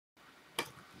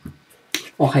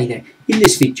Oh, hi there. In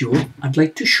this video, I'd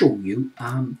like to show you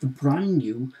the brand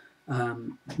new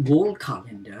wall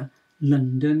calendar,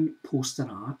 London Poster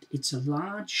Art. It's a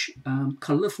large,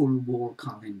 colourful wall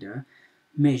calendar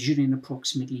measuring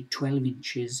approximately 12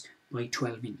 inches by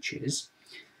 12 inches.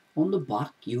 On the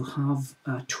back, you have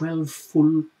 12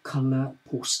 full colour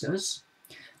posters.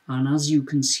 And as you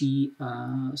can see,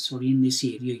 in this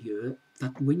area here,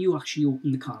 that when you actually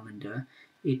open the calendar,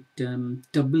 it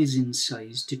doubles in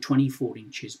size to 24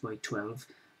 inches by 12,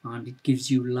 and it gives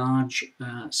you large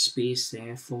space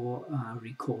there for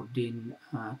recording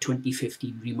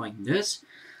 2015 reminders.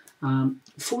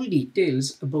 Full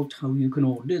details about how you can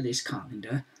order this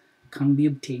calendar can be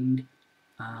obtained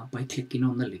by clicking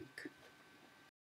on the link.